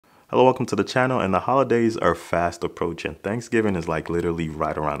Hello, welcome to the channel, and the holidays are fast approaching. Thanksgiving is like literally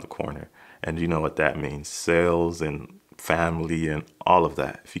right around the corner. And you know what that means, sales and family and all of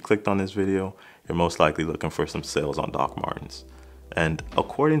that. If you clicked on this video, you're most likely looking for some sales on Dr Martens. And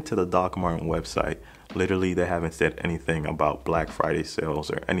according to the Dr Martens website, literally they haven't said anything about Black Friday sales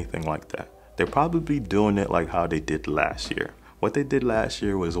or anything like that. They're probably doing it like how they did last year. What they did last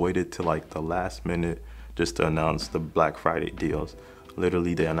year was waited till like the last minute just to announce the Black Friday deals.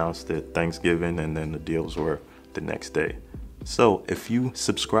 Literally, they announced it Thanksgiving and then the deals were the next day. So if you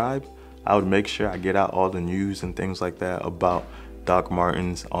subscribe, I would make sure I get out all the news and things like that about Dr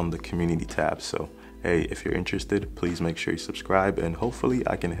Martens on the community tab. So hey, if you're interested, please make sure you subscribe, and hopefully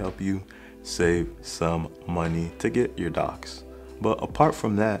I can help you save some money to get your docs. But apart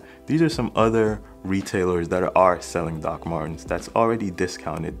from that, these are some other retailers that are selling Dr Martens that's already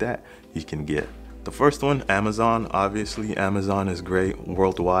discounted that you can get. The first one, Amazon. Obviously, Amazon is great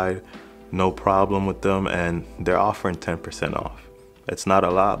worldwide, no problem with them, and they're offering 10% off. It's not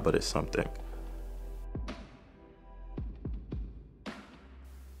a lot, but it's something.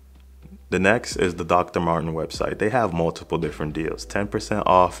 The next is the Dr Martens website. They have multiple different deals. 10%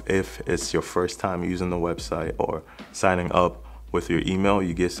 off if it's your first time using the website or signing up with your email.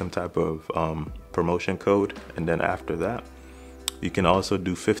 You get some type of promotion code, and then after that, you can also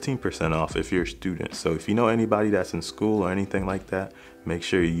do 15% off if you're a student. So if you know anybody that's in school or anything like that, make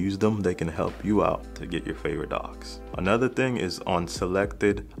sure you use them. They can help you out to get your favorite docs. Another thing is on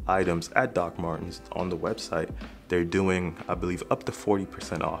selected items at Dr Martens on the website, they're doing, I believe, up to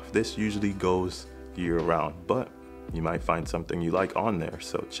 40% off. This usually goes year round, but you might find something you like on there.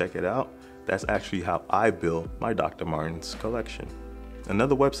 So check it out. That's actually how I build my Dr Martens collection.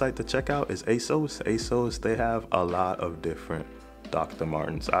 Another website to check out is ASOS. ASOS, they have a lot of different Dr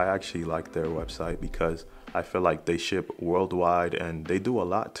Martens. I actually like their website because I feel like they ship worldwide and they do a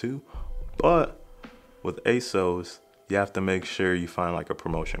lot too. But with ASOS, you have to make sure you find like a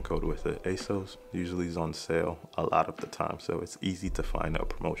promotion code with it. ASOS usually is on sale a lot of the time, so it's easy to find out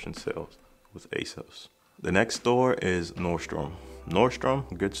promotion sales with ASOS. The next store is Nordstrom.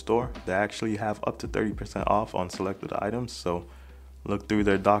 Nordstrom, good store. They actually have up to 30% off on selected items, so look through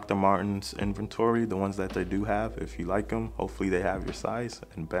their Dr Martens inventory, the ones that they do have. If you like them, hopefully they have your size,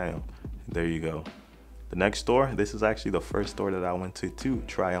 and bam, there you go. The next store, this is actually the first store that I went to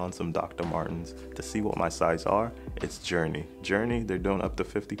try on some Dr Martens to see what my size are. It's Journey. Journey, they're doing up to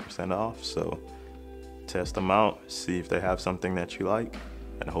 50% off, so test them out, see if they have something that you like,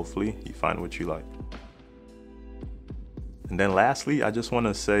 and hopefully you find what you like. And then lastly, I just want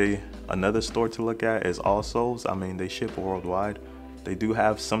to say another store to look at is All Souls. I mean, they ship worldwide. They do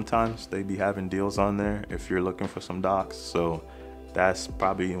have, sometimes they be having deals on there if you're looking for some docs. So that's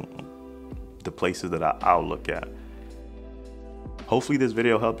probably the places that I'll look at. Hopefully this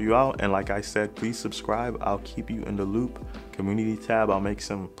video helped you out. And like I said, please subscribe. I'll keep you in the loop. Community tab, I'll make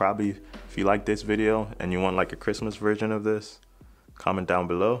some, probably if you like this video and you want like a Christmas version of this, comment down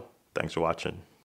below. Thanks for watching.